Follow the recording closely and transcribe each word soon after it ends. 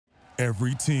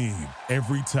Every team,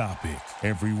 every topic,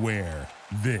 everywhere.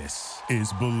 This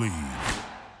is Believe.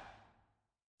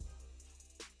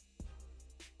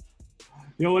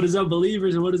 Yo, what is up,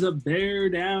 Believers, and what is up, Bear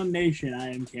Down Nation?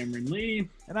 I am Cameron Lee.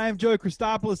 And I am Joey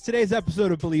Christopoulos. Today's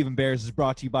episode of Believe in Bears is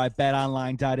brought to you by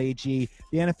BetOnline.ag.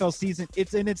 The NFL season,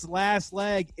 it's in its last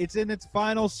leg. It's in its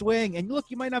final swing. And look,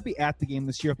 you might not be at the game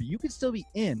this year, but you can still be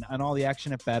in on all the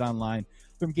action at BetOnline.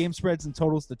 From game spreads and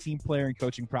totals to team player and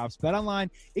coaching props, BetOnline,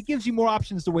 it gives you more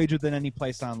options to wager than any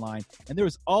place online. And there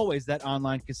is always that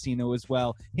online casino as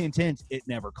well. Hint, hint, it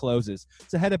never closes.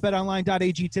 So head to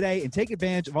BetOnline.ag today and take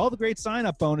advantage of all the great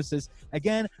sign-up bonuses.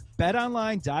 Again,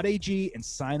 BetOnline.ag and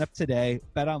sign up today.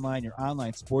 BetOnline, your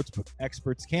online sportsbook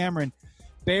experts. Cameron,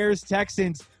 Bears,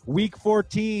 Texans, Week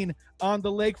 14 on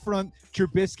the lakefront.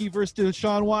 Trubisky versus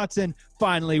Deshaun Watson.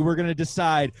 Finally, we're going to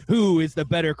decide who is the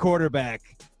better quarterback.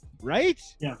 Right?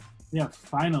 Yeah.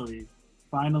 Finally,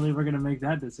 we're gonna make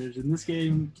that decision. This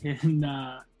game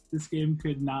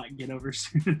could not get over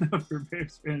soon enough for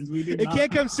Bears fans. It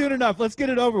can't come soon enough. Let's get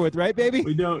it over with, right, baby?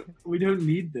 We don't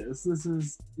need this. This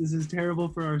is terrible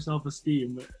for our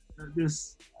self-esteem.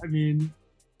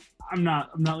 I'm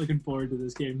not looking forward to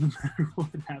this game. No matter what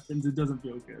happens, it doesn't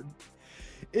feel good.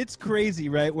 It's crazy,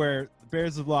 right? Where the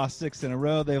Bears have lost 6 in a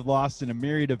row. They've lost in a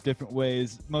myriad of different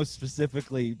ways, most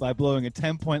specifically by blowing a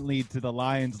 10-point lead to the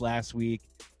Lions last week,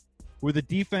 with a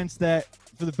defense that,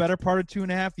 for the better part of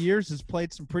 2.5 years, has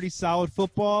played some pretty solid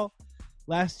football.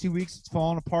 Last 2 weeks, it's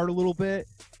fallen apart a little bit.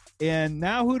 And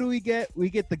now who do we get? We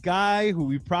get the guy who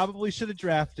we probably should have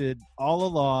drafted all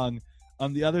along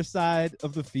on the other side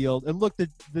of the field. And look,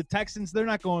 the Texans, they're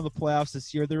not going to the playoffs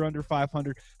this year. They're under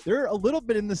 500. They're a little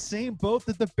bit in the same boat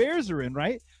that the Bears are in,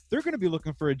 right? They're going to be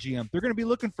looking for a GM. They're going to be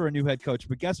looking for a new head coach.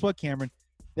 But guess what, Cameron?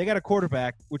 They got a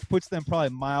quarterback, which puts them probably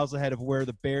miles ahead of where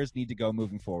the Bears need to go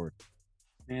moving forward.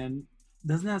 And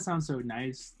doesn't that sound so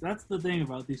nice? That's the thing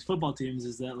about these football teams,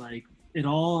 is that like it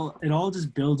all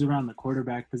just builds around the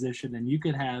quarterback position, and you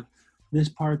could have this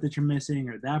part that you're missing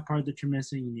or that part that you're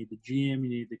missing. You need the GM, you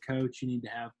need the coach, you need to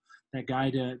have that guy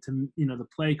to the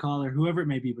play caller, whoever it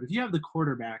may be. But if you have the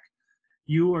quarterback,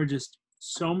 you are just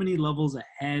so many levels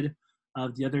ahead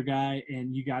of the other guy,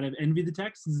 and you got to envy the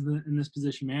Texans in this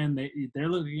position, man. They're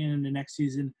looking into next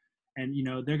season, and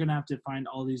they're going to have to find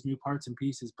all these new parts and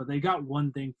pieces. But they got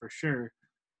one thing for sure,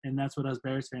 and that's what us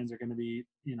Bears fans are going to be,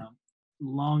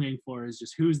 longing for, is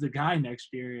just who's the guy next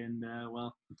year. And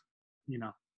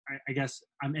I guess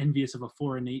I'm envious of a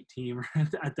 4-8 team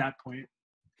at that point.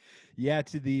 Yeah,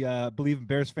 to the Believe in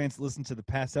Bears fans that listen to the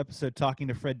past episode talking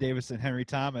to Fred Davis and Henry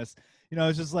Thomas,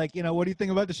 it's just like, what do you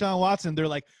think about Deshaun Watson? They're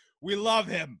like, we love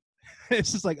him.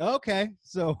 It's just like, okay,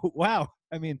 so wow.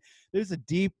 I mean, there's a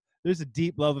deep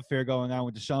love affair going on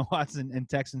with Deshaun Watson and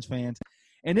Texans fans.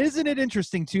 And isn't it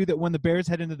interesting, too, that when the Bears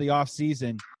head into the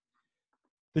offseason,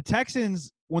 the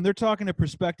Texans, when they're talking to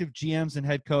prospective GMs and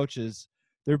head coaches,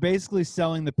 they're basically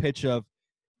selling the pitch of,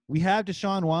 we have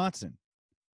Deshaun Watson.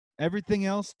 Everything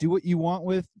else, do what you want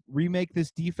with, remake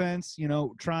this defense,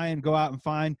 try and go out and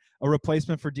find a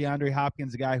replacement for DeAndre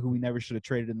Hopkins, a guy who we never should have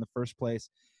traded in the first place.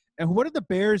 And what do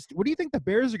you think the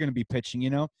Bears are going to be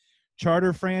pitching,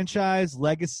 Charter franchise,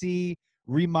 legacy,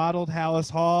 remodeled Hallis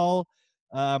Hall,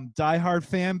 diehard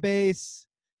fan base,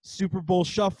 Super Bowl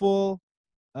shuffle,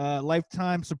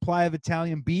 lifetime supply of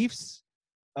Italian beefs.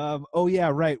 Oh, yeah,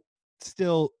 right.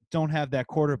 Still don't have that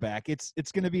quarterback. It's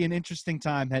going to be an interesting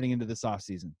time heading into this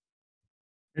offseason.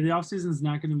 And the offseason is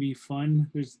not going to be fun.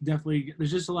 There's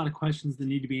just a lot of questions that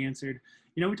need to be answered.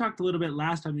 We talked a little bit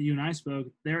last time that you and I spoke.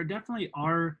 There definitely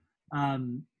are,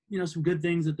 some good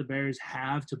things that the Bears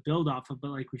have to build off of.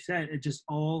 But like we said, it just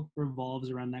all revolves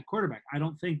around that quarterback. I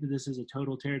don't think that this is a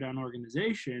total teardown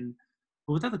organization.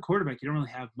 But without the quarterback, you don't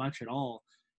really have much at all.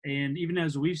 And even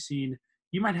as we've seen,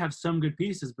 you might have some good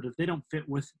pieces, but if they don't fit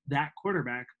with that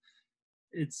quarterback,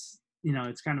 it's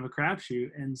kind of a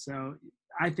crapshoot. And so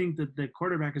I think that the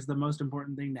quarterback is the most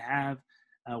important thing to have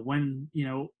when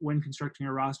constructing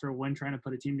a roster, when trying to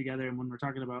put a team together, and when we're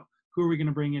talking about who are we going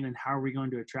to bring in and how are we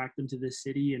going to attract them to this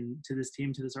city and to this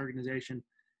team, to this organization.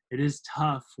 It is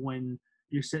tough when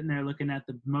you're sitting there looking at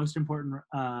the most important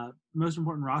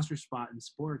roster spot in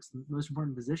sports, the most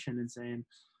important position, and saying,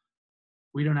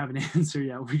 we don't have an answer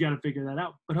yet. We got to figure that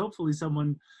out. But hopefully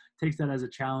someone takes that as a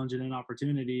challenge and an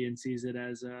opportunity and sees it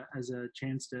as a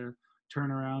chance to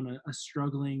turn around a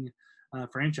struggling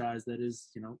franchise that is,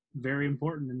 very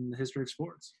important in the history of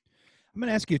sports. I'm going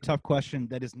to ask you a tough question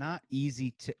that is not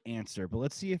easy to answer, but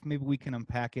let's see if maybe we can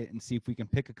unpack it and see if we can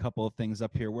pick a couple of things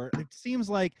up here where it seems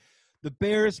like the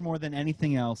Bears, more than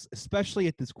anything else, especially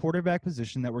at this quarterback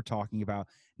position that we're talking about,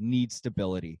 need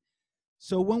stability.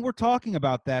 So when we're talking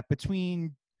about that,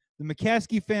 between the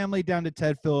McCaskey family down to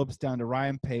Ted Phillips, down to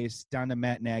Ryan Pace, down to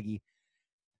Matt Nagy,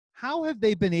 how have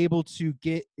they been able to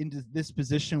get into this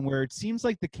position where it seems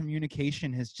like the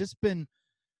communication has just been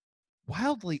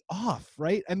wildly off,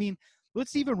 right? I mean,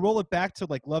 let's even roll it back to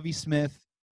like Lovie Smith.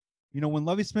 You know, when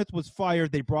Lovie Smith was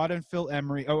fired, they brought in Phil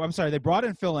Emery. Oh, I'm sorry, they brought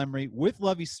in Phil Emery with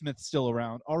Lovie Smith still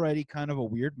around. Already kind of a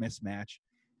weird mismatch.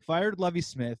 Fired Lovie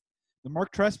Smith. The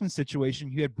Mark Trestman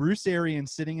situation, you had Bruce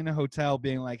Arians sitting in a hotel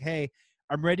being like, hey,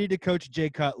 I'm ready to coach Jay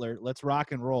Cutler. Let's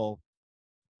rock and roll.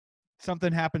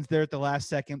 Something happens there at the last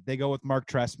second. They go with Mark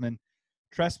Trestman.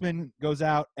 Trestman goes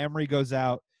out. Emery goes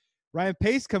out. Ryan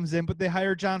Pace comes in, but they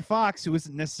hire John Fox, who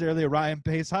isn't necessarily a Ryan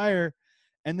Pace hire.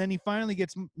 And then he finally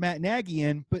gets Matt Nagy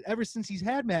in. But ever since he's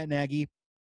had Matt Nagy,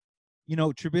 you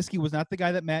know, Trubisky was not the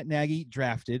guy that Matt Nagy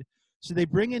drafted. So they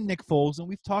bring in Nick Foles, and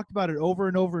we've talked about it over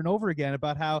and over and over again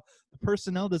about how the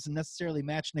personnel doesn't necessarily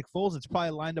match Nick Foles. It's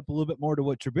probably lined up a little bit more to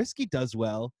what Trubisky does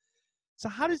well. So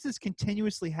how does this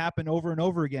continuously happen over and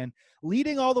over again,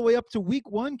 leading all the way up to week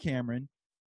 1, Cameron,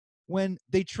 when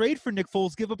they trade for Nick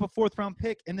Foles, give up a 4th-round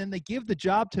pick, and then they give the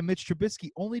job to Mitch Trubisky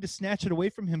only to snatch it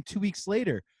away from him 2 weeks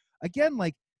later? Again,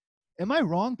 like, am I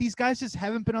wrong? These guys just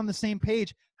haven't been on the same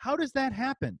page. How does that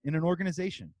happen in an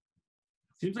organization?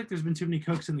 Seems like there's been too many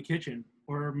cooks in the kitchen,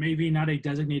 or maybe not a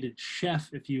designated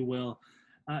chef, if you will.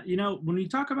 You know, when we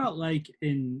talk about like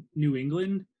in New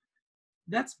England,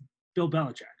 that's Bill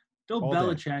Belichick. Bill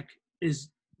Belichick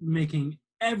is making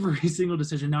every single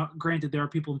decision. Now, granted, there are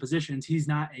people in positions. He's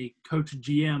not a coach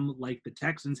GM like the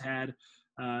Texans had,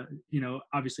 you know,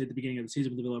 obviously at the beginning of the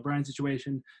season with the Bill O'Brien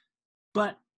situation.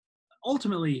 But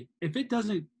ultimately, if it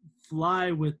doesn't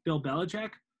fly with Bill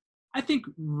Belichick, I think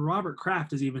Robert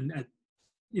Kraft is even at,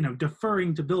 you know,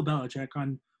 deferring to Bill Belichick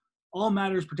on all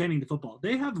matters pertaining to football.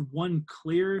 They have one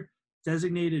clear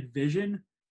designated vision.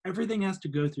 Everything has to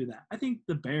go through that. I think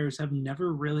the Bears have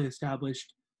never really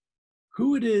established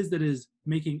who it is that is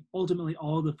making ultimately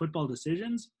all the football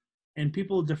decisions, and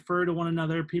people defer to one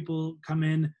another. People come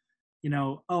in, you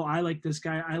know, oh, I like this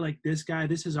guy. I like this guy.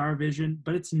 This is our vision,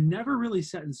 but it's never really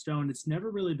set in stone. It's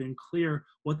never really been clear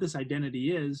what this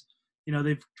identity is. You know,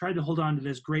 they've tried to hold on to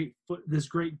this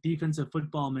great defensive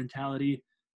football mentality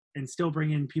and still bring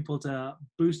in people to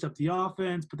boost up the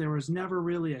offense, but there was never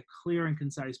really a clear and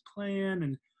concise plan.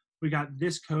 And we got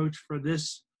this coach for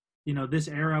this, you know, this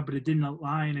era, but it didn't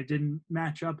align. It didn't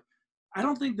match up. I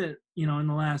don't think that, you know, in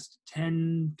the last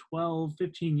 10, 12,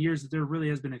 15 years that there really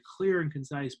has been a clear and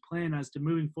concise plan as to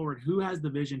moving forward, who has the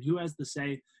vision, who has the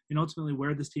say, and ultimately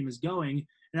where this team is going.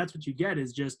 And that's what you get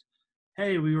is just,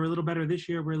 hey, we were a little better this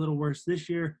year, we're a little worse this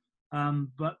year,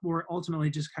 but we're ultimately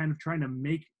just kind of trying to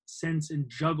make sense and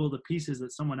juggle the pieces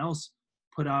that someone else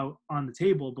put out on the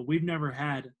table, but we've never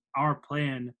had our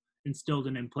plan instilled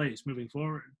and in place moving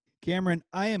forward. Cameron,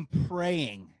 I am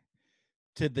praying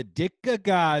to the Ditka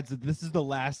gods that this is the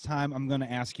last time I'm going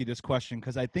to ask you this question,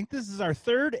 because I think this is our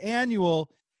 3rd annual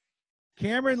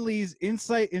Cameron Lee's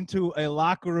insight into a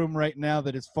locker room right now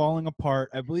that is falling apart.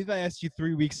 I believe I asked you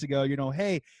 3 weeks ago, you know,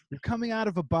 hey, you're coming out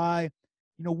of a bye.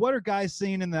 You know, what are guys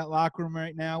saying in that locker room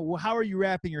right now? Well, how are you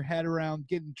wrapping your head around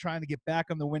trying to get back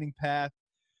on the winning path?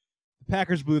 The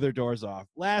Packers blew their doors off.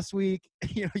 Last week,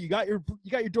 you know, you got your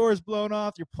doors blown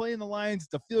off. You're playing the Lions.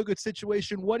 It's a feel-good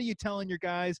situation. What are you telling your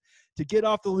guys to get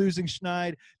off the losing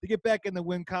schneid, to get back in the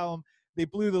win column? They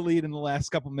blew the lead in the last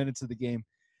couple minutes of the game.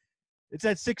 It's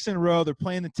at 6 in a row. They're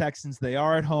playing the Texans. They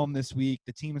are at home this week.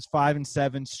 The team is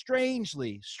 5-7.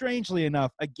 Strangely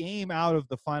enough, a game out of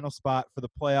the final spot for the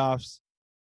playoffs.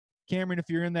 Cameron, if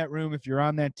you're in that room, if you're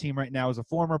on that team right now as a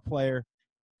former player,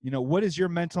 you know, what is your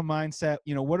mental mindset?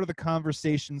 You know, what are the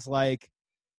conversations like?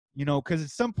 You know, because at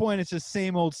some point it's just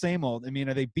same old. I mean,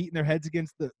 are they beating their heads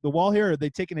against the wall here? Or are they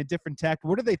taking a different tack?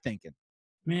 What are they thinking?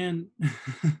 Man,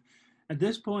 at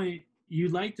this point,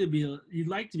 you'd like to be of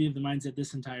the mindset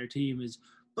this entire team is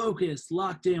focused,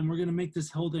 locked in. We're going to make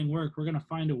this whole thing work. We're going to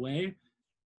find a way.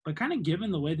 But kind of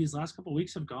given the way these last couple of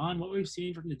weeks have gone, what we've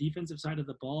seen from the defensive side of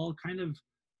the ball, kind of,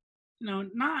 you know,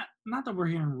 not that we're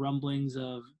hearing rumblings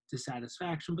of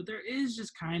dissatisfaction, but there is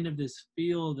just kind of this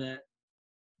feel that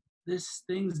this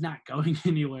thing's not going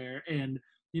anywhere. And,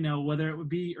 you know, whether it would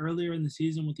be earlier in the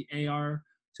season with the AR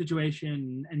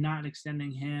situation and not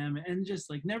extending him and just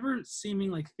like never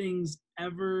seeming like things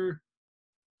ever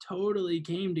totally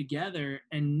came together.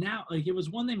 And now, like, it was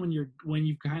one thing when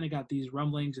you've kind of got these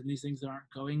rumblings and these things that aren't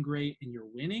going great and you're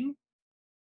winning,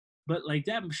 but like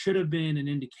that should have been an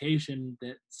indication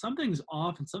that something's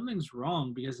off and something's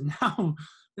wrong, because now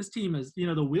this team is, you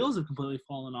know, the wheels have completely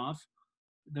fallen off.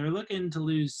 They're looking to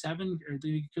lose 7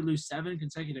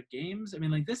 consecutive games. I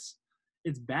mean, like this,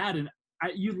 it's bad. And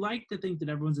you'd like to think that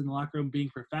everyone's in the locker room being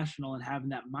professional and having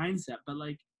that mindset, but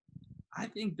like I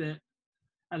think that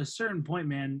at a certain point,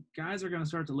 man, guys are going to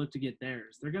start to look to get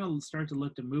theirs. They're going to start to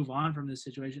look to move on from this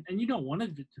situation, and you don't want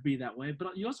it to be that way,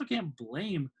 but you also can't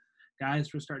blame guys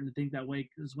for starting to think that way,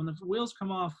 because when the wheels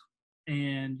come off,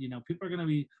 and people are going to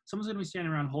be someone's going to be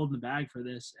standing around holding the bag for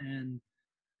this, and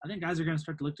I think guys are going to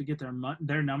start to look to get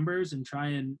their numbers and try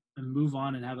and move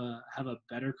on and have a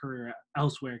better career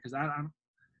elsewhere. Because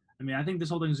I think this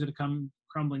whole thing is going to come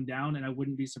crumbling down, and I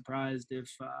wouldn't be surprised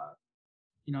if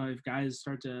if guys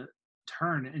start to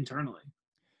turn internally.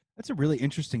 That's a really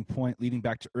interesting point leading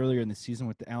back to earlier in the season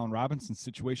with the Allen Robinson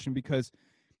situation, because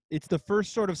it's the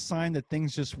first sort of sign that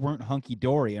things just weren't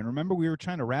hunky-dory. And remember, we were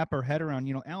trying to wrap our head around,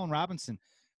 Allen Robinson,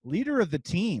 leader of the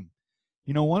team,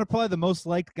 one of probably the most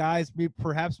liked guys,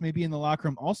 perhaps maybe in the locker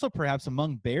room, also perhaps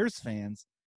among Bears fans.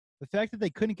 The fact that they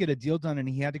couldn't get a deal done and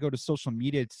he had to go to social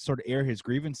media to sort of air his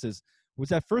grievances was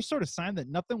that first sort of sign that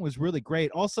nothing was really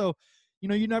great. Also,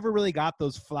 you never really got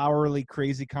those flowery,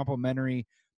 crazy complimentary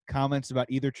comments about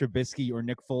either Trubisky or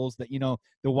Nick Foles that,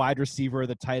 the wide receiver or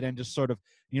the tight end just sort of,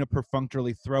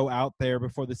 perfunctorily throw out there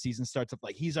before the season starts, up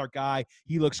like, he's our guy,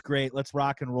 he looks great, let's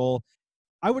rock and roll.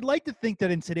 I would like to think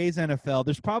that in today's NFL,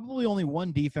 there's probably only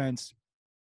one defense,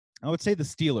 I would say the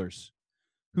Steelers,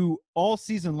 who all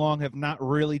season long have not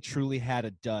really truly had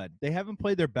a dud. They haven't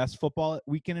played their best football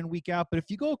week in and week out, but if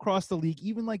you go across the league,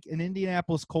 even like an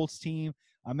Indianapolis Colts team,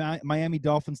 a Miami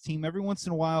Dolphins team, every once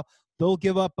in a while, they'll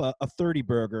give up a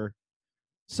 30-burger.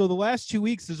 So the last 2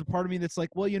 weeks, there's a part of me that's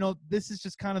like, well, this is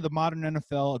just kind of the modern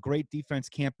NFL. A great defense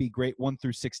can't be great 1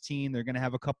 through 16. They're going to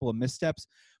have a couple of missteps.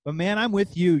 But, man, I'm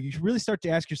with you. You should really start to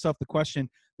ask yourself the question,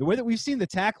 the way that we've seen the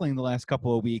tackling the last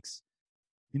couple of weeks,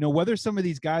 whether some of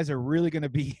these guys are really going to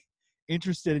be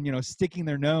interested in, sticking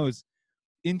their nose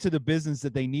into the business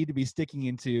that they need to be sticking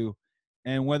into,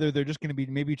 and whether they're just going to be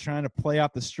maybe trying to play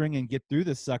out the string and get through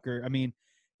this sucker. I mean,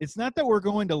 it's not that we're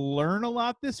going to learn a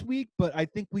lot this week, but I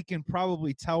think we can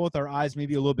probably tell with our eyes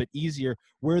maybe a little bit easier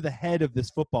where the head of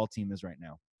this football team is right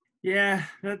now. Yeah,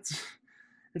 it's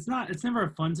never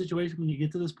a fun situation when you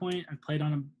get to this point. I've played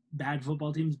on bad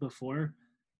football teams before.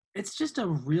 It's just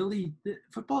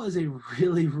football is a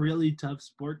really, really tough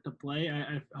sport to play.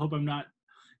 I hope I'm not,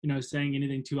 saying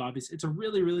anything too obvious. It's a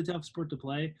really, really tough sport to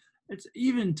play. It's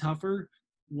even tougher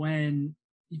when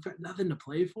you've got nothing to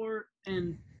play for.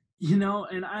 And,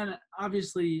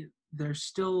 obviously there's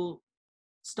still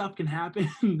stuff can happen.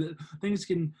 things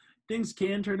can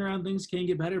turn around, things can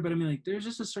get better. But I mean, like, there's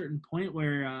just a certain point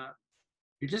where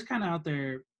you're just kind of out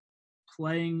there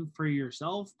playing for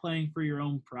yourself, playing for your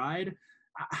own pride.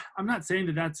 I'm not saying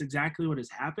that that's exactly what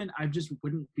has happened. I just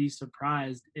wouldn't be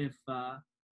surprised if,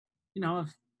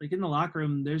 if like in the locker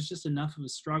room, there's just enough of a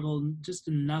struggle, just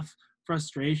enough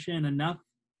frustration, enough,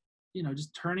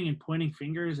 just turning and pointing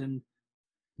fingers. And,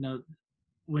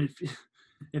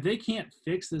 if they can't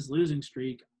fix this losing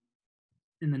streak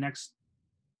in the next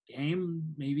game,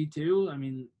 maybe two, I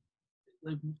mean,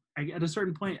 like at a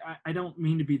certain point, I don't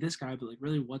mean to be this guy, but like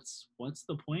really what's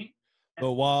the point?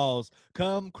 The walls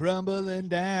come crumbling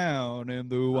down in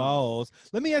the walls.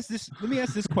 Let me ask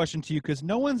this question to you, because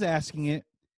no one's asking it,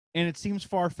 and it seems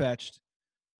far-fetched.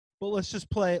 But let's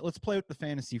play with the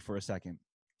fantasy for a second.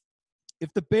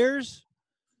 If the Bears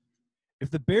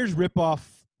rip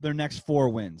off their next 4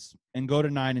 wins and go to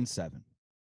 9-7,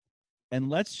 and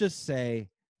let's just say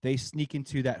they sneak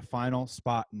into that final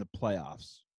spot in the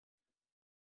playoffs,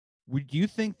 would you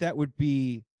think that would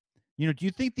be, do you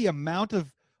think the amount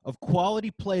of quality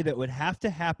play that would have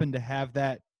to happen to have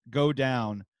that go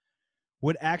down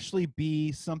would actually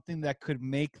be something that could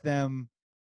make them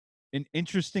an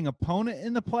interesting opponent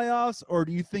in the playoffs? Or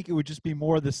do you think it would just be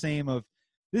more of the same of,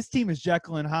 this team is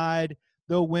Jekyll and Hyde,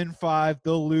 they'll win 5,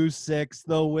 they'll lose 6,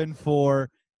 they'll win 4,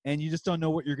 and you just don't know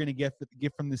what you're going to get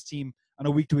from this team on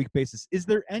a week-to-week basis? Is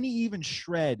there any even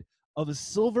shred of a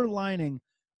silver lining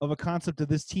of a concept of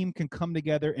this team can come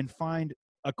together and find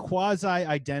a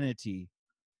quasi-identity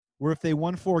where if they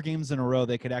won 4 games in a row,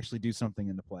 they could actually do something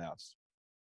in the playoffs?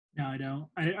 No, I don't.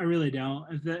 I really don't.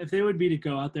 If they would be to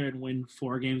go out there and win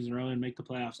 4 games in a row and make the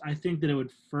playoffs, I think that it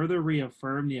would further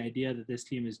reaffirm the idea that this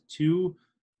team is too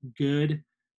good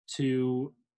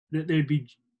that they'd be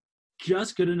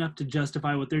just good enough to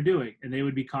justify what they're doing, and they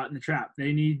would be caught in the trap.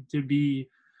 They need to be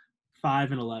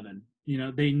 5-11.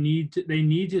 They need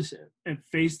to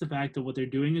face the fact that what they're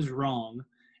doing is wrong,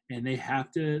 and they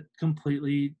have to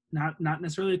completely not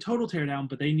necessarily a total teardown,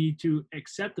 but they need to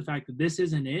accept the fact that this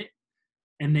isn't it,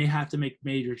 and they have to make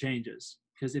major changes.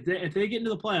 Because if they get into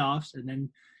the playoffs and then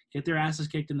get their asses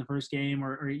kicked in the first game,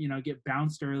 or get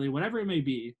bounced early, whatever it may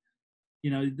be,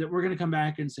 that we're going to come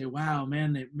back and say, wow,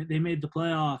 man, they made the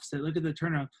playoffs. They look at the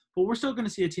turnaround. But we're still going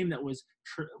to see a team that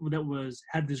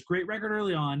had this great record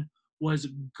early on, was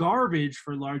garbage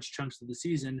for large chunks of the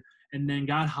season, and then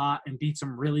got hot and beat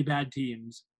some really bad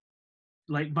teams,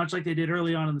 much like they did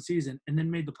early on in the season, and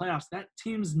then made the playoffs. That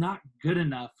team's not good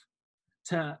enough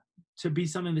to be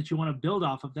something that you want to build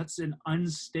off of. That's an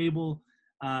unstable,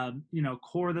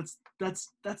 core.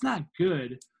 That's not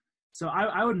good. So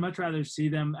I would much rather see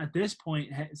them at this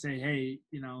point say, hey,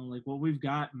 what we've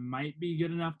got might be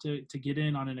good enough to get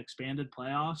in on an expanded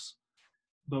playoffs,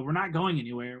 but we're not going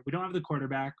anywhere. We don't have the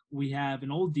quarterback. We have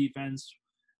an old defense.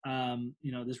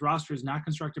 This roster is not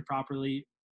constructed properly.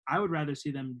 I would rather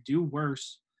see them do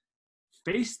worse,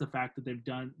 face the fact that they've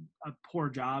done a poor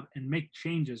job, and make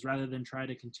changes rather than try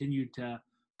to continue to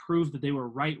prove that they were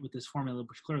right with this formula,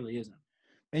 which clearly isn't.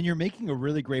 And you're making a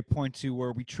really great point, too,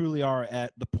 where we truly are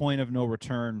at the point of no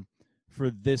return for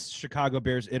this Chicago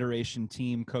Bears iteration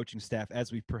team coaching staff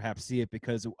as we perhaps see it,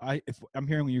 because if I'm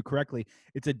hearing you correctly,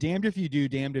 it's a damned if you do,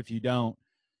 damned if you don't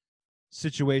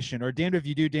situation, or damned if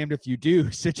you do, damned if you do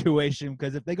situation,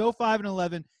 because if they go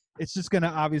 5-11, it's just going to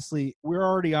obviously – we're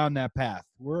already on that path.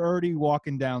 We're already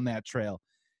walking down that trail.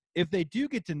 If they do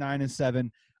get to 9-7,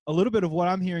 a little bit of what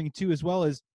I'm hearing, too, as well,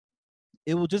 is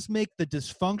it will just make the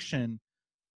dysfunction –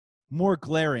 more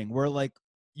glaring, where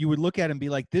you would look at it and be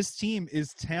like, this team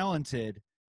is talented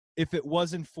if it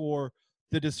wasn't for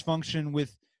the dysfunction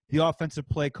with the offensive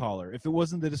play caller, if it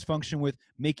wasn't the dysfunction with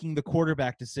making the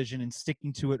quarterback decision and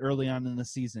sticking to it early on in the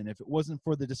season, if it wasn't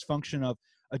for the dysfunction of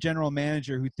a general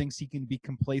manager who thinks he can be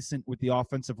complacent with the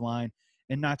offensive line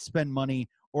and not spend money,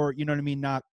 or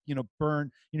not burn,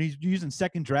 he's using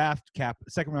second round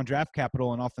draft capital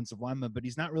on offensive linemen, but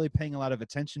he's not really paying a lot of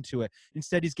attention to it.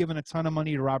 Instead, he's giving a ton of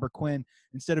money to Robert Quinn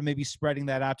instead of maybe spreading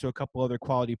that out to a couple other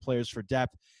quality players for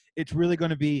depth. It's really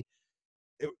going to be,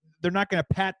 they're not going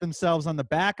to pat themselves on the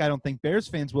back. I don't think Bears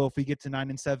fans will if we get to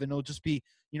 9-7. It'll just be,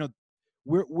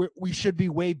 we should be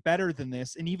way better than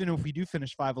this. And even if we do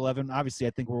finish 5-11, obviously I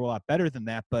think we're a lot better than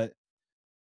that, but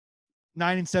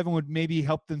 9-7 would maybe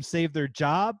help them save their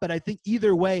job. But I think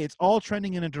either way, it's all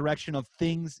trending in a direction of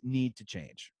things need to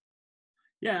change.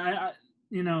 Yeah,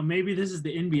 maybe this is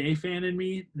the NBA fan in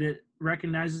me that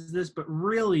recognizes this, but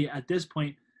really at this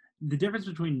point, the difference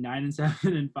between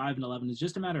 9-7 and 5-11 is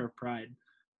just a matter of pride,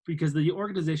 because the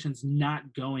organization's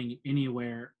not going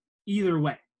anywhere either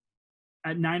way.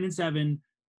 At 9-7,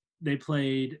 they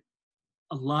played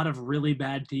a lot of really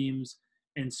bad teams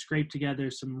and scraped together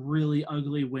some really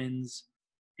ugly wins,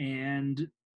 and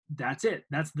that's it.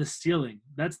 That's the ceiling.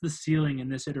 That's the ceiling in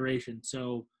this iteration.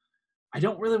 So I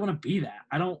don't really want to be that.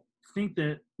 I don't think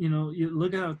that, you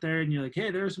look out there and you're like, hey,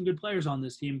 there are some good players on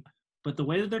this team, but the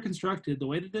way that they're constructed, the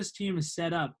way that this team is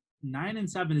set up,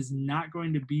 9-7 is not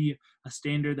going to be a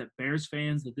standard that Bears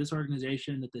fans, that this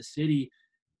organization, that the city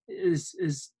is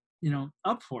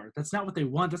up for. That's not what they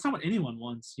want. That's not what anyone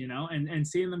wants, and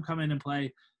seeing them come in and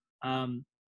play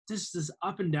just this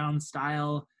up and down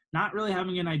style, not really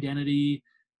having an identity,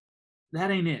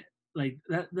 that ain't it.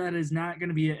 That is not going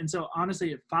to be it. And so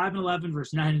honestly, at 5-11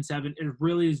 versus 9-7, it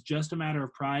really is just a matter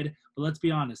of pride. But let's be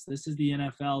honest, this is the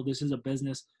NFL. This is a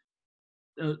business.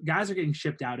 Guys are getting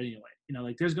shipped out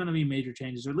anyway. There's going to be major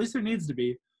changes, or at least there needs to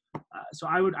be. So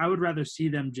I would rather see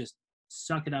them just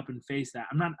suck it up and face that.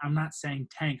 I'm not saying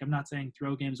tank. I'm not saying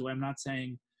throw games away. I'm not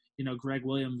saying Greg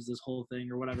Williams, this whole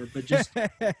thing or whatever, but just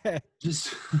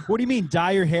what do you mean, dye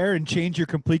your hair and change your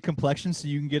complete complexion so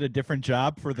you can get a different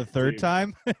job for the third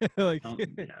time?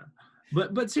 Yeah.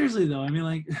 But seriously though,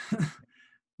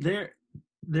 there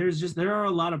are a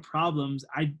lot of problems.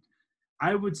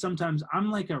 I would sometimes,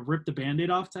 I'm like a rip the Band-Aid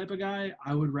off type of guy.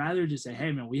 I would rather just say,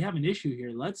 hey man, we have an issue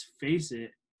here. Let's face it,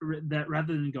 that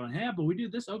rather than going, hey, but we do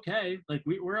this okay.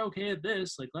 We're okay at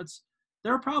this.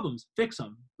 There are problems. Fix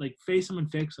them. Face them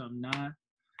and fix them. Not,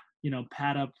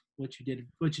 pad up what you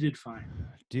did fine.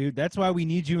 Dude, that's why we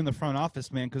need you in the front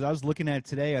office, man. Because I was looking at it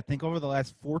today. I think over the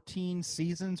last 14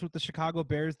 seasons with the Chicago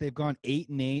Bears, they've gone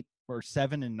 8-8 or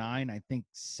 7-9. I think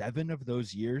 7 of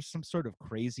those years, some sort of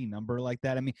crazy number like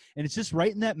that. And it's just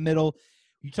right in that middle.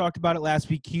 You talked about it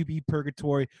last week, QB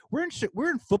purgatory. We're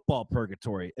in football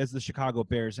purgatory as the Chicago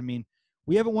Bears.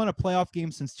 We haven't won a playoff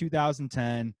game since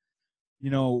 2010.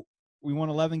 We won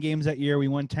 11 games that year. We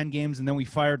won 10 games, and then we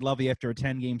fired Lovey after a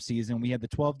 10-game season. We had the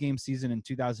 12-game season in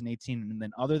 2018, and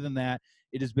then other than that,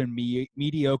 it has been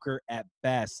mediocre at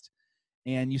best.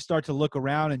 And you start to look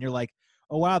around, and you're like,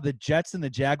 oh, wow, the Jets and the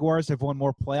Jaguars have won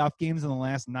more playoff games in the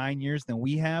last 9 years than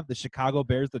we have, the Chicago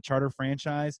Bears, the charter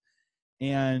franchise.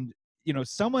 And,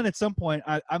 someone at some point,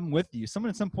 I'm with you,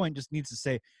 someone at some point just needs to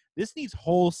say, this needs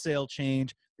wholesale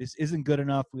change. This isn't good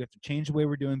enough. We have to change the way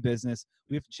we're doing business.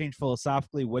 We have to change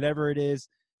philosophically, whatever it is,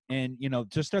 and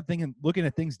just start looking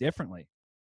at things differently.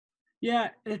 Yeah,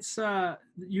 it's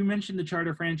you mentioned the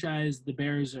charter franchise. The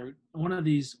Bears are one of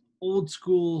these old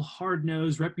school,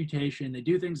 hard-nosed reputation. They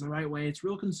do things the right way. It's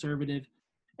real conservative.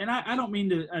 And I don't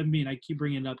mean to, I keep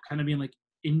bringing it up, kind of being like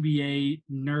NBA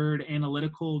nerd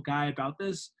analytical guy about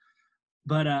this.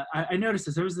 But I noticed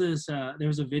this. There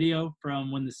was a video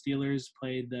from when the Steelers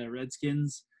played the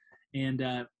Redskins, and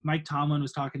Mike Tomlin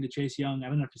was talking to Chase Young. I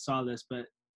don't know if you saw this, but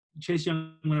Chase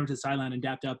Young went over to the sideline and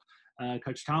dapped up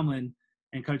Coach Tomlin,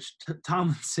 and Coach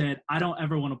Tomlin said, "I don't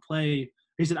ever want to play."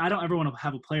 He said, "I don't ever want to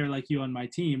have a player like you on my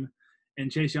team."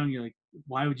 And Chase Young, you're like,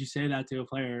 "Why would you say that to a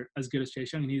player as good as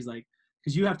Chase Young?" And he's like,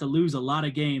 "Because you have to lose a lot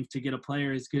of games to get a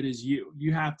player as good as you.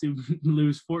 You have to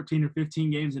lose 14 or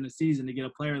 15 games in a season to get a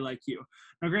player like you."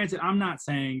 Now, granted, I'm not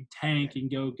saying tank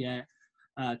and go get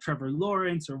Trevor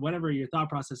Lawrence or whatever your thought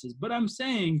process is, but I'm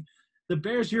saying the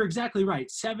Bears, you're exactly right.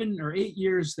 7 or 8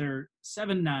 years, they're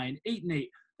 7-9, 8-8.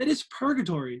 That is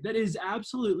purgatory. That is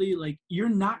absolutely like you're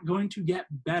not going to get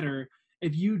better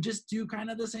if you just do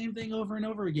kind of the same thing over and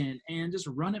over again and just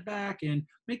run it back and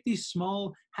make these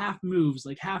small half moves,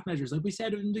 like half measures, like we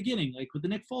said in the beginning, like with the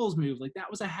Nick Foles move, like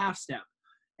that was a half step.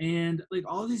 And like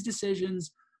all these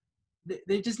decisions,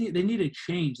 they need a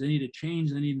change. They need a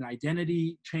change. They need an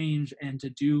identity change and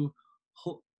to do,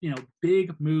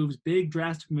 big moves, big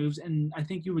drastic moves. And I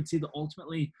think you would see that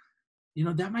ultimately,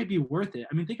 that might be worth it.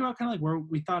 I mean, think about kind of like where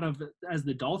we thought of as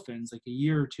the Dolphins like a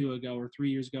year or two ago or 3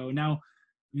 years ago. Now,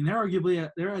 I mean, they're arguably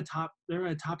they're a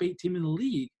top 8 team in the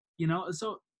league,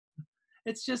 So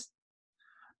it's just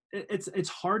it's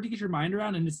hard to get your mind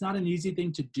around, and it's not an easy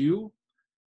thing to do.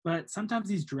 But sometimes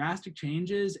these drastic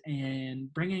changes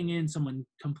and bringing in someone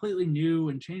completely new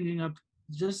and changing up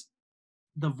just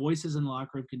the voices in the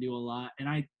locker room can do a lot. And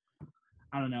I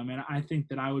don't know, man. I think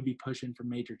that I would be pushing for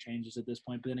major changes at this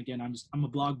point. But then again, I'm a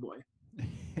blog boy.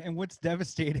 And what's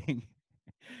devastating.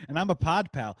 And I'm a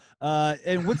pod pal.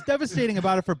 And what's devastating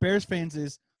about it for Bears fans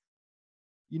is,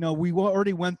 we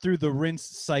already went through the rinse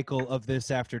cycle of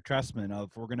this after Trestman of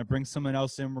we're going to bring someone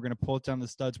else in. We're going to pull it down the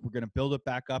studs. We're going to build it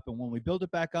back up. And when we build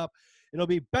it back up, it'll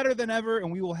be better than ever. And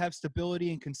we will have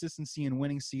stability and consistency in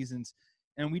winning seasons.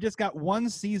 And we just got one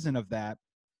season of that.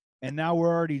 And now we're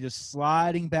already just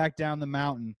sliding back down the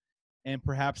mountain and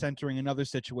perhaps entering another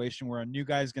situation where a new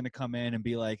guy is going to come in and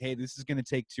be like, hey, this is going to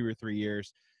take 2 or 3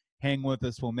 years. Hang with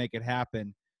us, we'll make it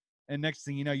happen. And next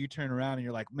thing you know, you turn around and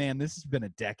you're like, man, this has been a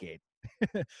decade.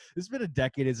 This has been a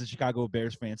decade as a Chicago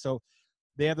Bears fan. So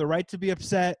they have the right to be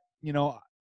upset.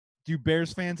 Do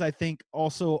Bears fans, I think,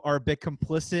 also are a bit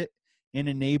complicit and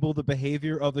enable the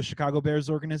behavior of the Chicago Bears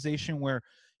organization where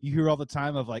you hear all the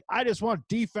time of like, I just want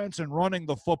defense and running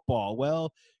the football.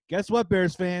 Well, guess what,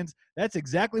 Bears fans? That's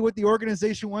exactly what the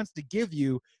organization wants to give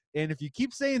you. And if you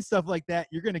keep saying stuff like that,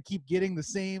 you're going to keep getting the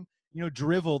same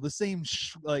drivel, the same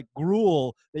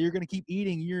gruel that you're going to keep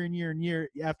eating year and year and year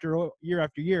after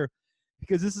year,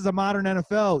 because this is a modern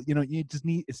NFL. You just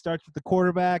need, it starts with the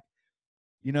quarterback,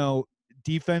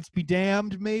 defense be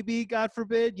damned, maybe, God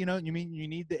forbid, you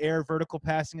need the air vertical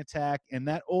passing attack. And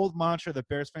that old mantra that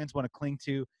Bears fans want to cling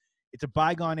to, it's a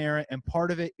bygone era. And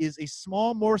part of it is a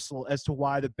small morsel as to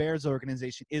why the Bears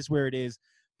organization is where it is,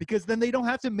 because then they don't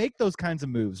have to make those kinds of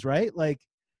moves, right? Like,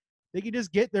 they can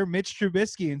just get their Mitch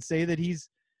Trubisky and say that he's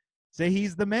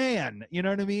the man, you know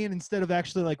what I mean? Instead of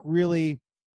actually like really,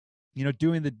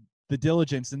 doing the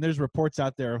diligence. And there's reports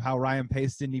out there of how Ryan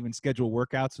Pace didn't even schedule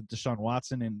workouts with Deshaun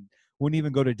Watson and wouldn't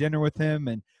even go to dinner with him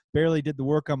and barely did the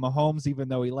work on Mahomes, even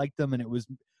though he liked them. And it was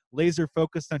laser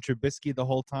focused on Trubisky the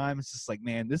whole time. It's just like,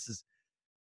 man,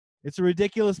 it's a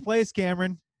ridiculous place,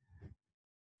 Cameron.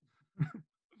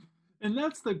 And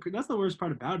that's the worst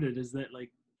part about it is that, like,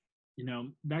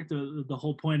 back to the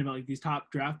whole point about like these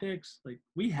top draft picks, like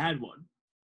we had one.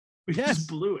 We just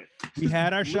blew it. We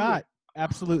had our shot.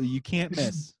 Absolutely. You can't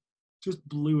miss. Just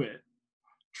blew it.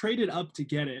 Traded up to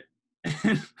get it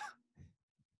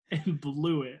and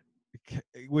blew it.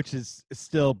 Which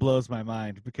still blows my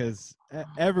mind because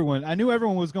I knew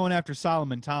everyone was going after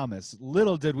Solomon Thomas.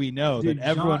 Little did we know that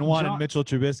everyone wanted Mitchell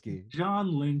Trubisky.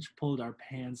 John Lynch pulled our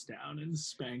pants down and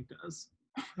spanked us.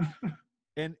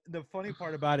 And the funny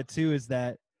part about it, too, is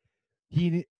that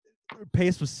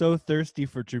Pace was so thirsty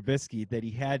for Trubisky that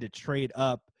he had to trade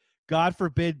up. God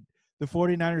forbid the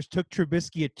 49ers took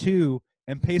Trubisky at 2,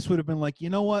 and Pace would have been like, you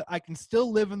know what? I can still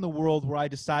live in the world where I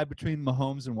decide between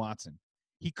Mahomes and Watson.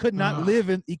 He could not live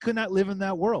in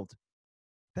that world.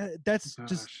 That's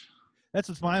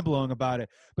what's mind-blowing about it.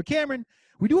 But, Cameron,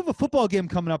 we do have a football game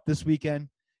coming up this weekend.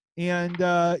 And,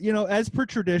 as per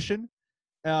tradition,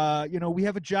 we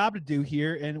have a job to do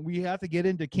here, and we have to get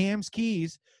into Cam's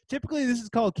keys. Typically, this is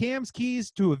called Cam's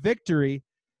keys to a victory.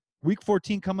 Week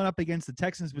 14 coming up against the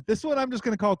Texans, but this one I'm just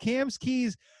going to call Cam's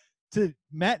keys to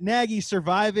Matt Nagy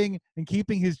surviving and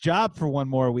keeping his job for one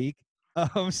more week.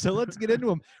 So let's get into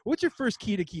them. What's your first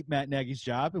key to keep Matt Nagy's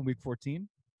job in Week 14?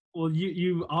 Well,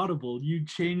 you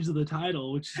changed the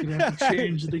title, which is going to have to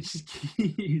change the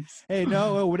keys. Hey,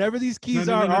 no, whatever these keys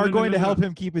are going to help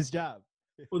him keep his job.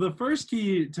 Well, the first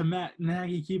key to Matt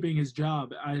Nagy keeping his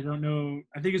job, I don't know.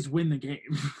 I think it's win the game.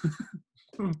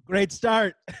 Great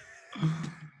start.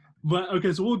 But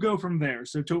okay, so we'll go from there.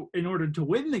 So in order to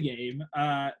win the game,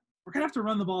 we're gonna have to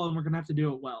run the ball and we're gonna have to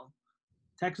do it well.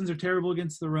 Texans are terrible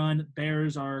against the run.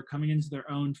 Bears are coming into their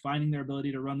own, finding their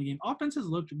ability to run the game. Offense has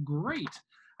looked great.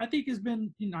 I think has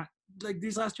been like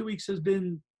these last 2 weeks has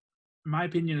been, in my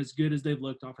opinion, as good as they've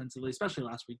looked offensively, especially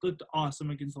last week. Looked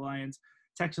awesome against the Lions.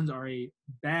 Texans are a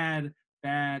bad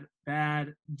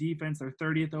defense. They're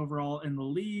 30th overall in the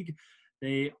league.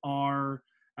 They are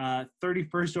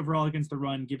 31st overall against the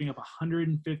run, giving up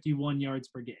 151 yards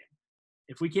per game.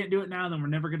 If we can't do it now, then we're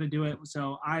never going to do it.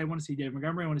 So I want to see Dave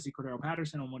Montgomery. I want to see Cordero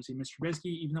Patterson. I want to see Mr. Trubisky.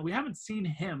 Even though we haven't seen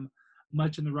him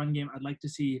much in the run game, I'd like to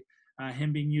see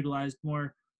him being utilized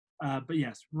more. But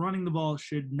yes, running the ball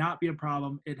should not be a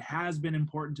problem. It has been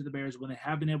important to the Bears when they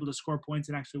have been able to score points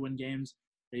and actually win games.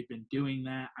 They've been doing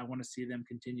that. I want to see them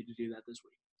continue to do that this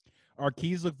week. Our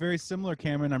keys look very similar,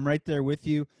 Cameron. I'm right there with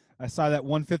you. I saw that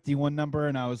 151 number,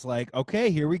 and I was like, okay,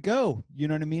 here we go. You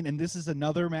know what I mean? And this is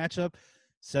another matchup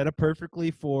set up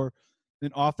perfectly for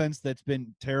an offense that's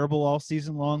been terrible all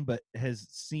season long, but has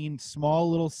seen small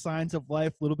little signs of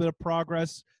life, a little bit of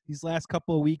progress these last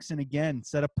couple of weeks. And again,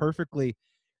 set up perfectly.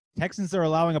 Texans are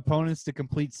allowing opponents to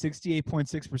complete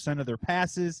 68.6% of their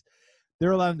passes.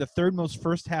 They're allowing the third most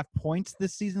first half points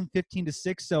this season,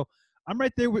 15-6. So I'm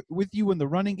right there with you in the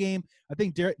running game. I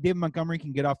think David Montgomery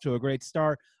can get off to a great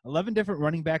start. 11 different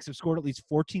running backs have scored at least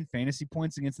 14 fantasy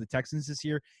points against the Texans this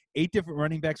year. 8 different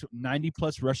running backs with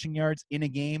 90-plus rushing yards in a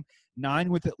game. 9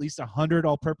 with at least 100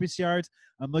 all-purpose yards.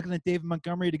 I'm looking at David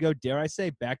Montgomery to go, dare I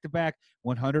say, back-to-back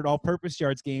 100 all-purpose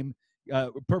yards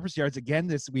purpose yards again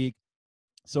this week.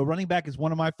 So running back is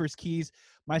one of my first keys.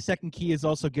 My second key is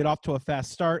also get off to a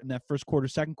fast start in that first quarter,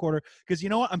 second quarter. Because you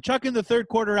know what? I'm chucking the third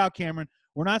quarter out, Cameron.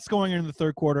 We're not scoring in the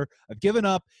third quarter. I've given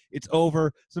up. It's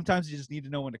over. Sometimes you just need to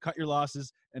know when to cut your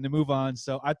losses and to move on.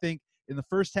 So I think in the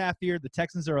first half here, the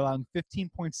Texans are allowing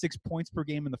 15.6 points per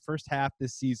game in the first half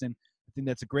this season. I think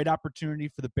that's a great opportunity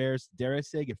for the Bears to, dare I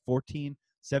say, get 14,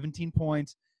 17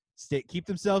 points, keep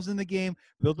themselves in the game,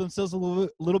 build themselves a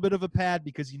little bit of a pad,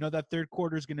 because you know that third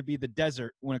quarter is going to be the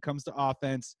desert when it comes to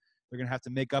offense. They're going to have to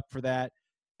make up for that.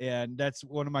 And that's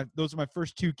those are my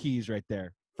first 2 keys right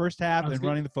there. First half and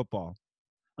running the football.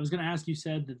 I was going to ask, you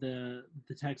said that the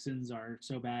Texans are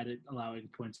so bad at allowing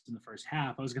points in the first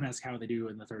half. I was going to ask how they do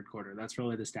in the third quarter. That's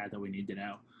really the stat that we need to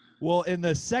know. Well, in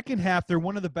the second half, they're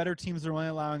one of the better teams. They're only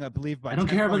allowing, I believe, by I don't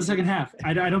care about the second half.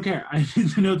 I don't care. I need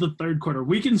to know the third quarter.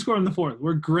 We can score in the fourth.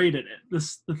 We're great at it.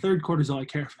 The third quarter is all I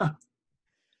care about.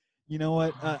 You know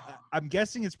what? I'm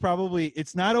guessing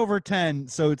it's not over 10,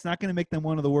 so it's not going to make them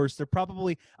one of the worst.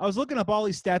 I was looking up all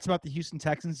these stats about the Houston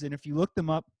Texans, and if you look them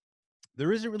up,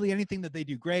 there isn't really anything that they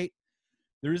do great.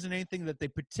 There isn't anything that they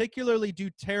particularly do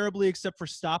terribly except for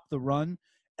stop the run.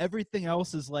 Everything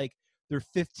else is like they're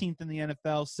 15th in the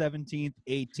NFL, 17th,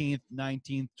 18th,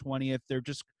 19th, 20th. They're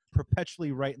just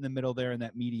perpetually right in the middle there in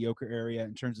that mediocre area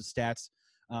in terms of stats,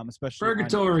 especially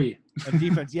Purgatory. on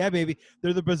defense. Yeah, baby.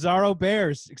 They're the Bizarro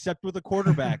Bears, except with a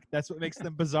quarterback. That's what makes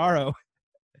them Bizarro.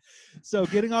 So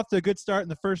getting off to a good start in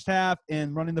the first half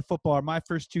and running the football are my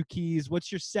first 2 keys. What's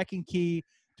your second key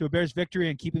to a Bears victory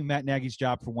and keeping Matt Nagy's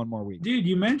job for one more week? Dude,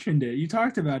 you mentioned it. You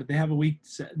talked about it. They have a weak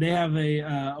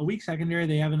weak secondary.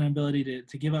 They have an ability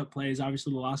to give up plays.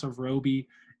 Obviously, the loss of Roby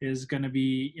is going to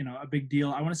be, a big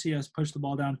deal. I want to see us push the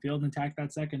ball downfield and attack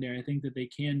that secondary. I think that they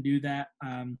can do that.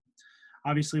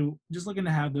 Obviously, just looking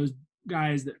to have those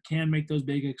guys that can make those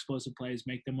big explosive plays,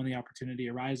 make them when the opportunity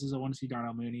arises. I want to see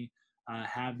Darnell Mooney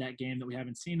have that game that we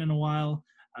haven't seen in a while.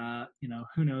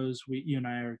 Who knows? You and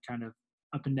I are kind of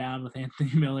up and down with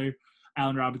Anthony Miller.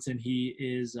 Allen Robinson,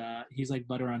 he's like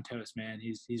butter on toast, man.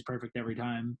 He's perfect every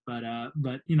time. But I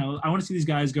want to see these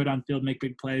guys go downfield, make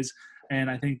big plays, and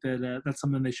I think that that's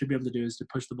something they should be able to do, is to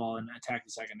push the ball and attack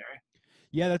the secondary.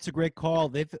 Yeah, that's a great call.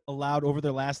 They've allowed over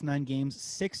their last 9 games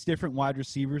 6 different wide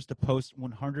receivers to post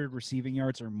 100 receiving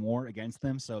yards or more against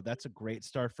them. So that's a great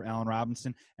start for Allen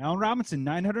Robinson. Allen Robinson,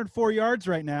 904 yards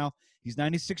right now. He's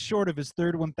 96 short of his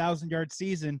third 1,000-yard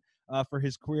season for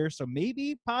his career. So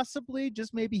maybe, possibly,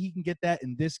 just maybe he can get that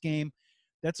in this game.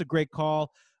 That's a great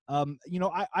call.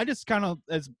 I just kind of,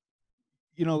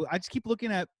 I just keep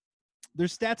looking at,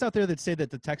 there's stats out there that say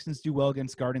that the Texans do well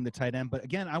against guarding the tight end. But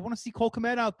again, I want to see Cole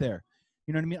Kmet out there.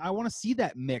 You know what I mean? I want to see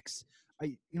that mix.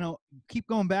 Keep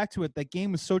going back to it. That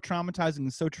game was so traumatizing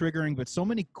and so triggering, but so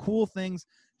many cool things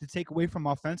to take away from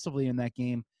offensively in that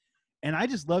game. And I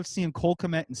just love seeing Cole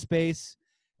Kmet in space.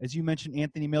 As you mentioned,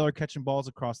 Anthony Miller catching balls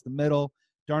across the middle.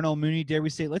 Darnell Mooney, dare we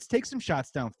say, let's take some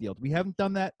shots downfield. We haven't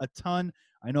done that a ton.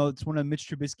 I know it's one of Mitch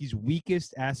Trubisky's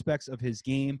weakest aspects of his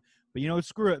game, but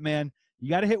screw it, man. You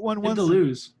got to hit one once. To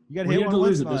lose. You got to hit one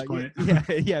lose at this point.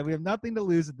 Yeah. We have nothing to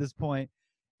lose at this point.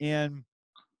 And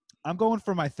I'm going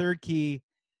for my third key.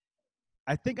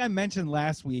 I think I mentioned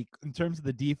last week in terms of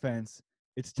the defense,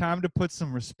 it's time to put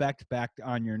some respect back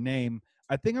on your name.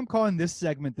 I think I'm calling this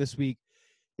segment this week,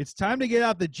 it's time to get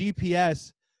out the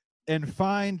GPS and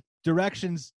find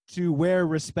directions to where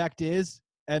respect is,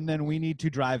 and then we need to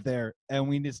drive there, and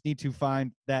we just need to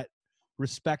find that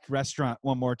Respect restaurant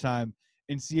one more time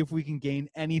and see if we can gain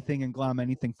anything and glom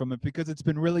anything from it, because it's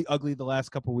been really ugly the last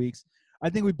couple weeks.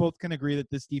 I think we both can agree that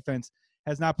this defense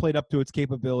has not played up to its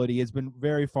capability. It's been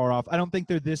very far off. I don't think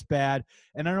they're this bad,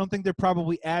 and I don't think they're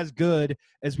probably as good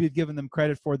as we've given them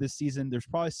credit for this season. There's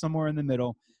probably somewhere in the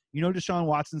middle. Deshaun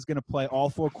Watson's going to play all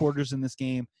 4 quarters in this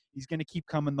game. He's going to keep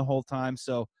coming the whole time.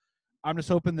 So I'm just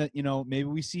hoping that, maybe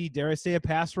we see, dare I say, a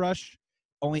pass rush.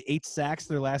 Only 8 sacks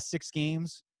their last 6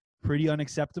 games. Pretty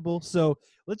unacceptable. So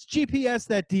let's GPS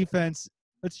that defense.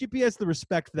 Let's GPS the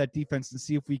respect for that defense and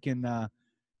see if we can,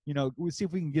 we'll see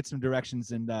if we can get some directions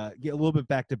and get a little bit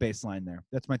back to baseline there.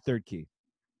 That's my third key.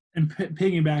 And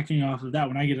piggybacking off of that,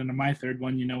 when I get into my third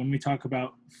one, when we talk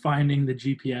about finding the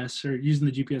GPS or using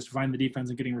the GPS to find the defense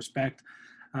and getting respect,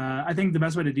 I think the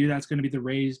best way to do that is going to be to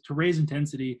raise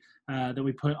intensity that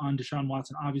we put on Deshaun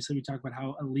Watson. Obviously, we talk about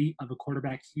how elite of a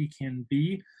quarterback he can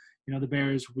be. The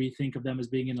Bears, we think of them as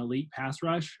being an elite pass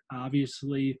rush.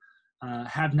 Obviously,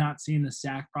 have not seen the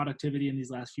sack productivity in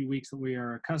these last few weeks that we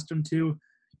are accustomed to.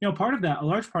 A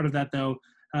large part of that, though,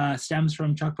 stems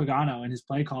from Chuck Pagano and his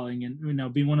play calling,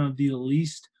 and being one of the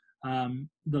least blitzing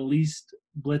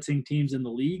teams in the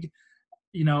league.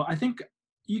 I think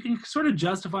you can sort of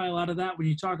justify a lot of that when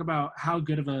you talk about how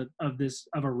good of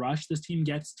a rush this team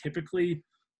gets typically,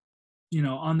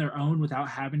 on their own without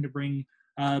having to bring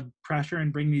pressure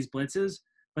and bring these blitzes.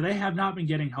 But they have not been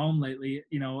getting home lately.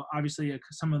 Obviously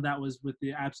some of that was with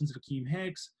the absence of Akeem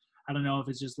Hicks. I don't know if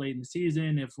it's just late in the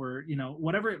season, if we're,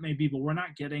 whatever it may be, but we're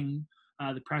not getting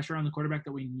the pressure on the quarterback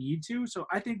that we need to. So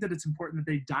I think that it's important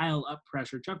that they dial up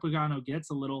pressure. Chuck Pagano gets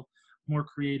a little more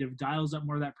creative, dials up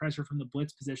more of that pressure from the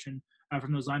blitz position,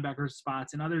 from those linebacker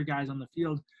spots and other guys on the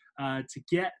field to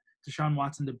get Deshaun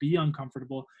Watson to be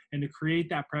uncomfortable and to create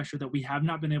that pressure that we have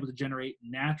not been able to generate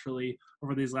naturally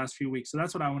over these last few weeks. So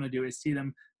that's what I want to do, is see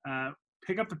them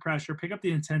pick up the pressure, pick up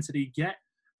the intensity, get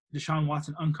Deshaun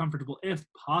Watson uncomfortable if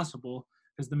possible,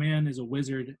 because the man is a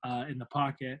wizard in the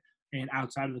pocket and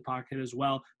outside of the pocket as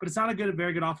well. But it's not a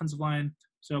very good offensive line.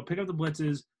 So pick up the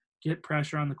blitzes, get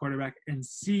pressure on the quarterback, and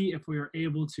see if we are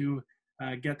able to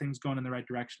get things going in the right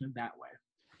direction that way.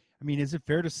 I mean, is it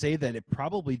fair to say that it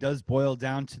probably does boil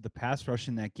down to the pass rush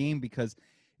in that game? Because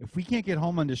if we can't get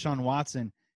home on Deshaun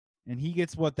Watson and he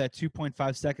gets, that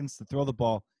 2.5 seconds to throw the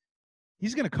ball,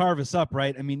 he's going to carve us up,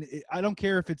 right? I mean, I don't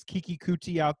care if it's Kiki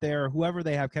Kuti out there or whoever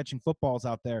they have catching footballs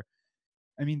out there.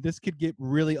 I mean, this could get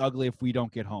really ugly if we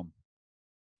don't get home.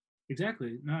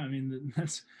 Exactly. No, I mean,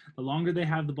 that's the longer they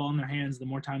have the ball in their hands, the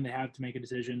more time they have to make a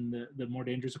decision, the more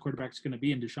dangerous a quarterback is going to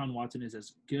be. And Deshaun Watson is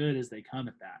as good as they come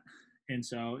at that. And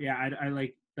so, yeah, I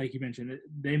like you mentioned,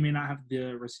 they may not have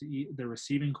the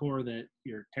receiving core that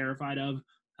you're terrified of,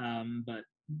 but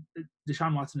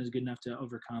Deshaun Watson is good enough to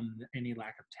overcome any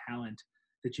lack of talent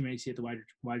that you may see at the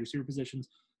wide receiver positions.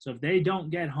 So if they don't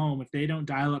get home, if they don't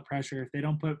dial up pressure, if they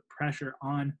don't put pressure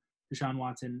on Deshaun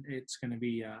Watson, it's going to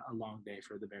be a long day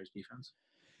for the Bears defense.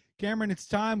 Cameron, it's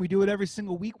time. We do it every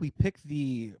single week. We pick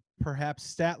the perhaps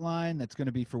stat line that's going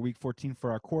to be for Week 14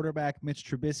 for our quarterback, Mitch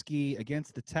Trubisky,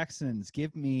 against the Texans.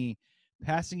 Give me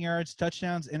passing yards,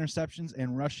 touchdowns, interceptions,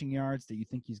 and rushing yards that you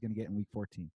think he's going to get in Week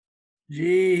 14.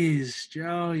 Jeez,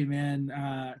 Joey, man,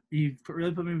 you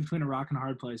really put me between a rock and a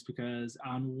hard place, because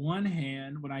on one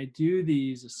hand, when I do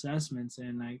these assessments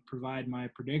and I provide my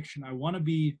prediction, I want to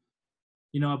be,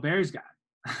 a Bears guy.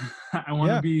 I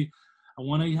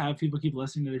want to have people keep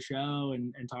listening to the show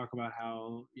and talk about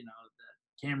how,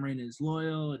 that Cameron is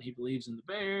loyal and he believes in the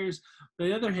Bears. But on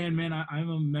the other hand, man, I'm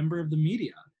a member of the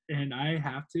media, and I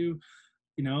have to,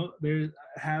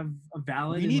 have a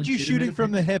valid. We need you shooting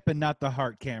from the hip and not the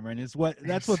heart, Cameron.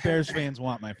 That's what Bears fans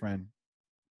want, my friend.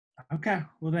 Okay.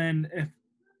 Well, then, if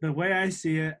the way I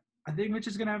see it, I think Mitch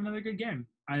is going to have another good game.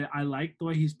 I like the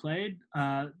way he's played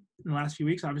in the last few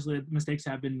weeks. Obviously, mistakes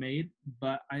have been made,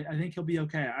 but I think he'll be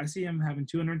okay. I see him having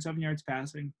 207 yards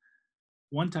passing,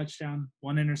 1 touchdown,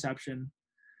 1 interception,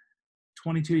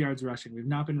 22 yards rushing. We've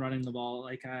not been running the ball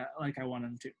like I want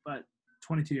him to, but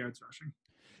 22 yards rushing.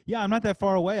 Yeah, I'm not that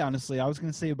far away, honestly. I was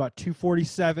going to say about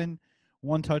 247,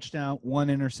 1 touchdown, 1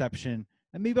 interception.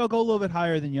 And maybe I'll go a little bit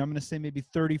higher than you. I'm going to say maybe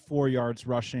 34 yards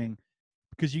rushing,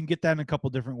 because you can get that in a couple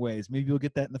different ways. Maybe you'll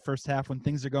get that in the first half when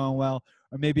things are going well,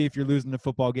 or maybe if you're losing the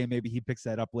football game, maybe he picks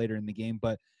that up later in the game.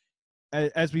 But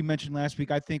as we mentioned last week,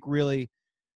 I think really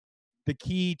the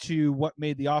key to what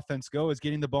made the offense go is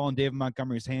getting the ball in David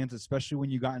Montgomery's hands, especially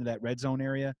when you got into that red zone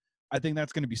area. I think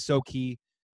that's going to be so key.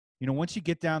 You know, once you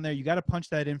get down there, you got to punch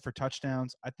that in for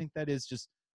touchdowns. I think that is just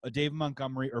a David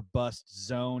Montgomery or bust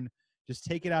zone. Just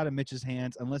take it out of Mitch's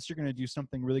hands unless you're going to do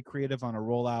something really creative on a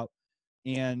rollout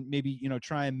and maybe, you know,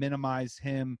 try and minimize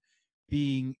him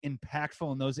being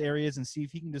impactful in those areas and see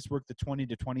if he can just work the 20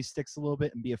 to 20 sticks a little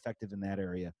bit and be effective in that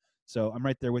area. So I'm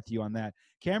right there with you on that.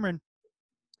 Cameron,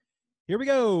 here we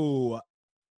go.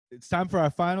 It's time for our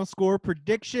final score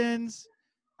predictions.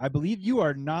 I believe you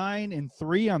are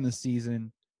 9-3 on the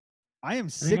season. I am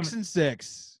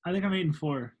 6-6. I think I'm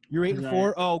 8-4. You're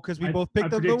 8-4? Oh, because we both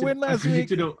picked up the win last week. I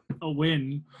predicted a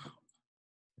win.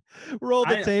 Roll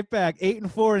the tape back.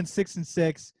 8-4 and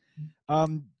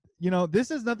 6-6. You know, this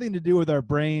has nothing to do with our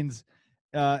brains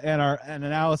and our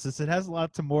analysis. It has a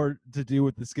lot more to do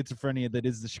with the schizophrenia that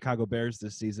is the Chicago Bears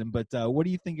this season. But what are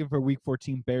you thinking for Week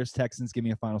 14 Bears Texans? Give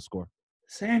me a final score.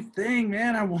 Same thing,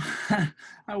 man. I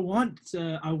want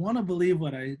to believe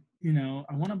what I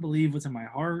want to believe what's in my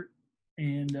heart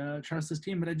and trust this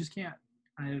team, but I just can't.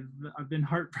 I've been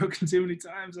heartbroken too many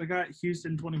times. I got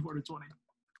Houston 24-20.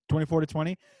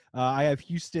 24-20. I have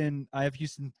Houston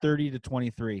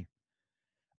 30-23.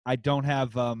 I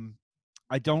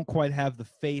don't quite have the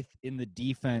faith in the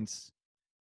defense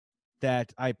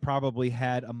that I probably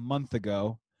had a month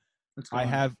ago. I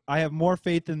have more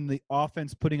faith in the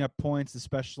offense putting up points,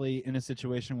 especially in a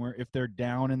situation where if they're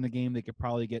down in the game, they could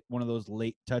probably get one of those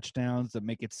late touchdowns that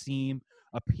make it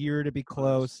appear to be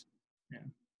close. Yeah.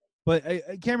 But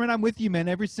Cameron, I'm with you, man.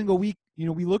 Every single week, you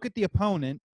know, we look at the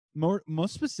opponent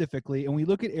most specifically, and we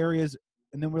look at areas,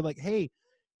 and then we're like, hey,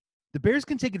 the Bears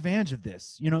can take advantage of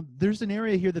this. You know, there's an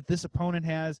area here that this opponent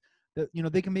has that, you know,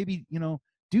 they can maybe, you know,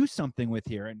 do something with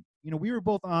here. And, you know, we were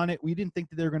both on it. We didn't think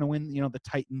that they were going to win, you know, the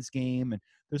Titans game. And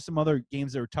there's some other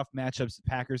games that were tough matchups, the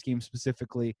Packers game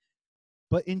specifically.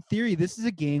 But in theory, this is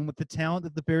a game with the talent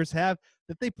that the Bears have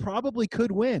that they probably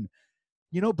could win.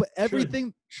 You know, but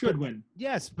everything should win.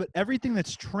 Yes, but everything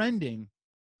that's trending,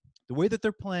 the way that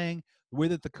they're playing, the way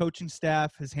that the coaching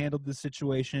staff has handled the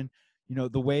situation, you know,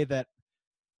 the way that,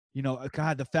 you know,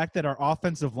 God, the fact that our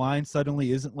offensive line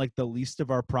suddenly isn't like the least of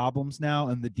our problems now,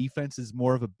 and the defense is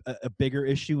more of a bigger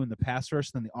issue in the pass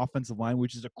rush than the offensive line,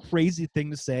 which is a crazy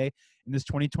thing to say in this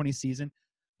 2020 season.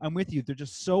 I'm with you. They're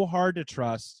just so hard to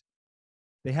trust.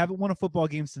 They haven't won a football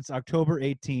game since October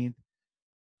 18th.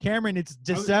 Cameron, it's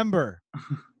December.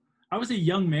 I was a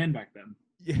young man back then.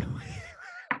 Yeah.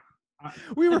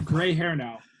 We were gray hair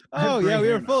now. Oh yeah, we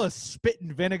were full of spit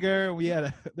and vinegar.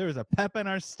 There was a pep in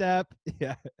our step.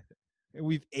 Yeah, and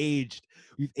we've aged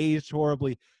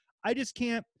horribly. I just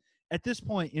can't at this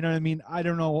point. You know what I mean? I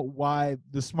don't know why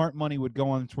the smart money would go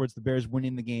on towards the Bears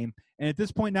winning the game. And at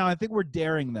this point now, I think we're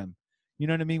daring them. You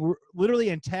know what I mean? We're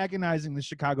literally antagonizing the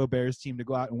Chicago Bears team to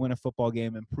go out and win a football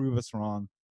game and prove us wrong.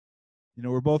 You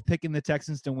know, we're both picking the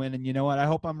Texans to win, and you know what? I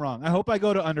hope I'm wrong. I hope I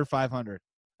go to under 500.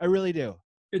 I really do.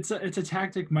 It's a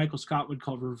tactic Michael Scott would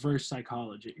call reverse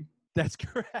psychology. That's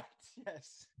correct.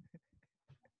 Yes.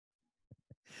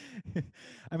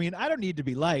 I mean, I don't need to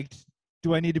be liked.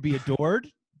 Do I need to be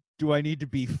adored? Do I need to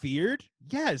be feared?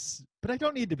 Yes, but I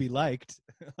don't need to be liked.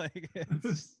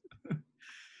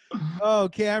 Oh,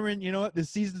 Cameron, you know what? This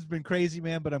season's been crazy,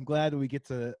 man, but I'm glad that we get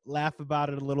to laugh about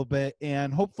it a little bit.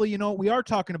 And hopefully, you know, we are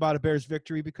talking about a Bears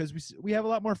victory because we have a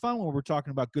lot more fun when we're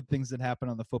talking about good things that happen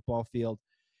on the football field.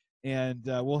 And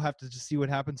we'll have to just see what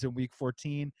happens in Week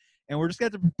 14. And we're just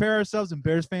going to prepare ourselves, and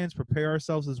Bears fans prepare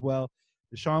ourselves as well.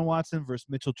 Deshaun Watson versus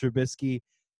Mitchell Trubisky.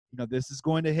 You know, this is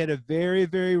going to hit a very,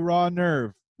 very raw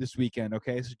nerve this weekend,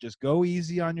 okay? So just go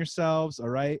easy on yourselves, all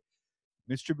right?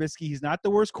 Mitch Trubisky, he's not the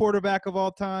worst quarterback of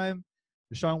all time.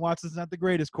 Deshaun Watson's not the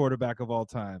greatest quarterback of all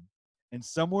time. And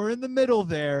somewhere in the middle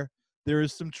there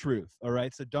is some truth, all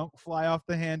right? So don't fly off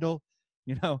the handle.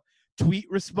 You know, tweet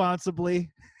responsibly.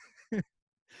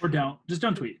 Or don't. Just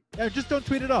don't tweet. Yeah, just don't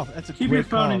tweet at all. That's a Keep your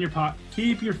phone in your pocket.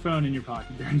 Keep your phone in your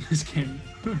pocket during this game.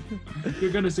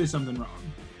 You're going to say something wrong.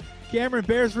 Cameron,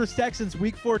 Bears vs. Texans,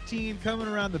 Week 14 coming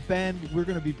around the bend. We're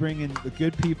going to be bringing the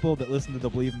good people that listen to the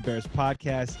Believe in Bears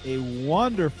podcast a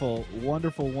wonderful,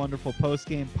 wonderful, wonderful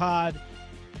post-game pod.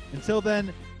 Until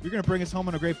then, you're going to bring us home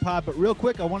on a great pod. But real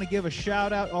quick, I want to give a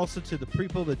shout-out also to the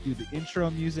people that do the intro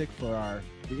music for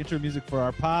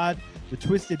our pod, the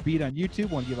Twisted Beat on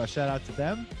YouTube. I want to give a shout-out to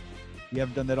them. If you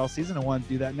haven't done that all season, I want to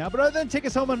do that now. But other than take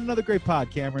us home on another great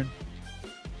pod, Cameron.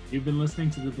 You've been listening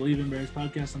to the Believe in Bears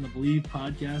podcast on the Believe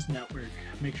Podcast Network.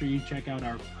 Make sure you check out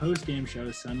our post-game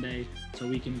show Sunday so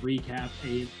we can recap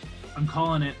I'm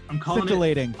calling it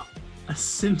a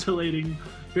scintillating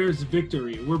Bears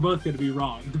victory. We're both going to be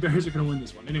wrong. The Bears are going to win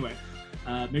this one. Anyway,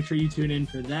 make sure you tune in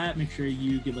for that. Make sure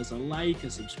you give us a like, a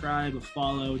subscribe, a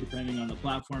follow, depending on the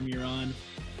platform you're on.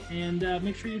 And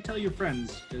make sure you tell your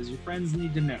friends, because your friends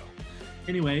need to know.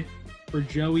 Anyway, for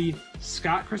Joey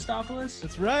Scott Christopoulos.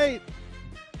 That's right.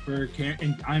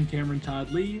 And I'm Cameron Todd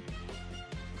Lee.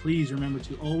 Please remember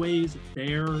to always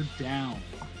bear down.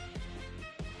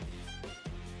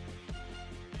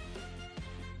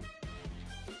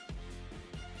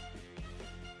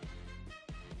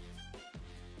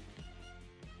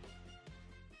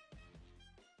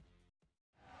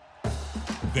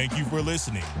 Thank you for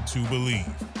listening to Believe.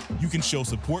 You can show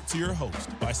support to your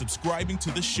host by subscribing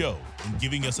to the show and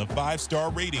giving us a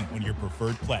 5-star rating on your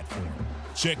preferred platform.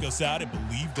 Check us out at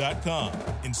Believe.com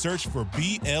and search for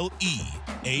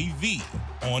BLEAV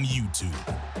on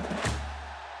YouTube.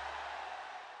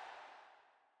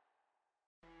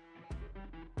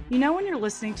 You know when you're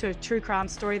listening to a true crime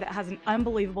story that has an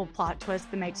unbelievable plot twist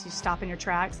that makes you stop in your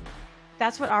tracks?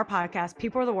 That's what our podcast,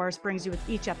 People Are the Worst, brings you with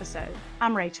each episode.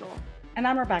 I'm Rachel. And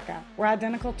I'm Rebecca. We're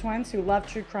identical twins who love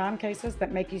true crime cases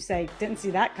that make you say, didn't see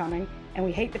that coming, and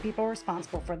we hate the people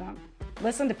responsible for them.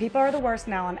 Listen to People Are the Worst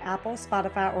now on Apple,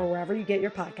 Spotify, or wherever you get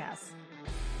your podcasts.